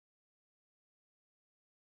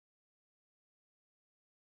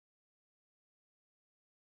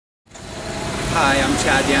Hi, I'm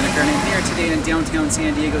Chad Dannecker, and I'm here today in downtown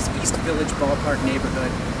San Diego's East Village Ballpark neighborhood.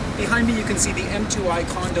 Behind me you can see the M2i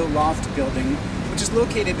condo loft building, which is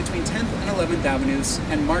located between 10th and 11th Avenues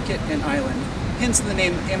and Market and Island, hence the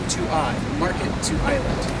name M2i, Market to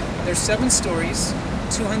Island. There's 7 stories,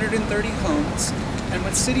 230 homes, and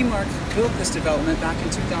when CityMark built this development back in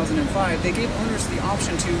 2005, they gave owners the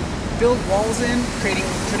option to build walls in, creating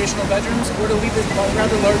traditional bedrooms, or to leave the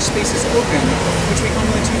rather large spaces open, which we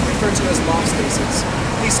commonly refer to as loft spaces.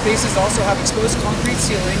 These spaces also have exposed concrete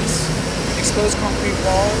ceilings, exposed concrete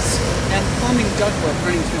walls, and plumbing ductwork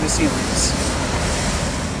running through the ceilings.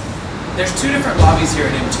 There's 2 different lobbies here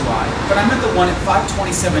at M2i, but I'm at the one at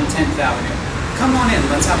 527 10th Avenue. Come on in,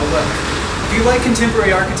 let's have a look. If you like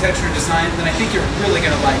contemporary architecture design, then I think you're really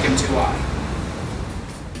going to like M2i.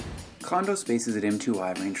 Condo spaces at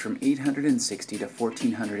M2i range from 860 to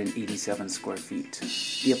 1,487 square feet.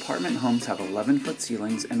 The apartment homes have 11-foot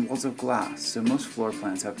ceilings and walls of glass, so most floor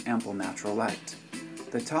plans have ample natural light.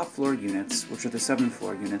 The top floor units, which are the 7th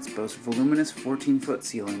floor units, boast voluminous 14-foot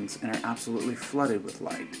ceilings and are absolutely flooded with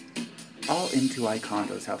light. All M2i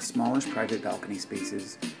condos have smallish private balcony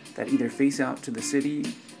spaces that either face out to the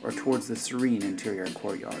city or towards the serene interior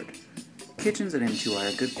courtyard. Kitchens at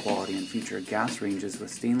M2i are good quality and feature gas ranges with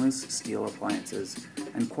stainless steel appliances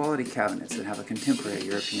and quality cabinets that have a contemporary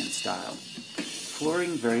European style.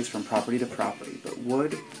 Flooring varies from property to property, but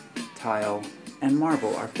wood, tile, and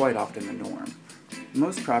marble are quite often the norm.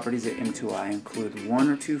 Most properties at M2i include 1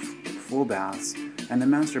 or 2 full baths, and the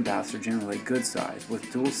master baths are generally good size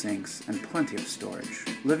with dual sinks and plenty of storage.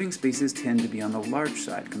 Living spaces tend to be on the large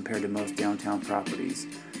side compared to most downtown properties,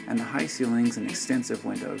 and the high ceilings and extensive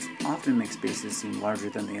windows often make spaces seem larger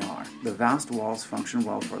than they are. The vast walls function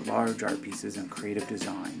well for large art pieces and creative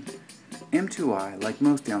design. M2i, like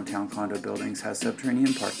most downtown condo buildings, has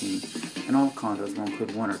subterranean parking, and all condos will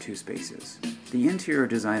include 1 or 2 spaces. The interior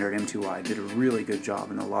designer at M2i did a really good job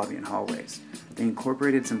in the lobby and hallways. They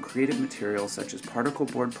incorporated some creative materials such as particle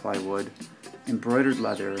board plywood, embroidered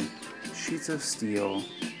leather, sheets of steel,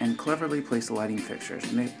 and cleverly placed lighting fixtures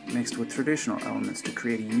mixed with traditional elements to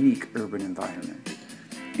create a unique urban environment.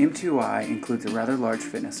 M2i includes a rather large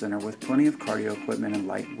fitness center with plenty of cardio equipment and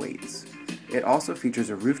light weights. It also features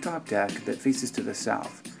a rooftop deck that faces to the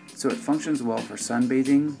south, so it functions well for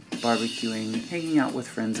sunbathing, barbecuing, hanging out with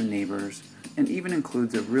friends and neighbors, and even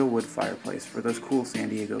includes a real wood fireplace for those cool San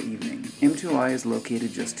Diego evenings. M2i is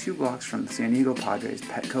located just 2 blocks from the San Diego Padres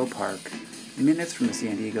Petco Park, minutes from the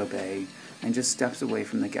San Diego Bay, and just steps away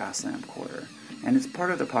from the Gaslamp Quarter, and it's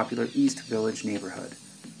part of the popular East Village neighborhood.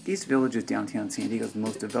 East Village is downtown San Diego's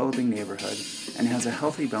most developing neighborhood and has a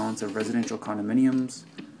healthy balance of residential condominiums,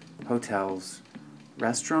 hotels,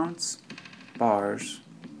 restaurants, bars,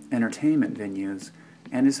 entertainment venues,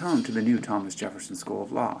 and is home to the new Thomas Jefferson School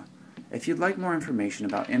of Law. If you'd like more information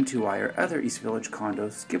about M2i or other East Village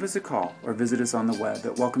condos, give us a call or visit us on the web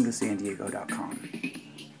at welcometosandiego.com.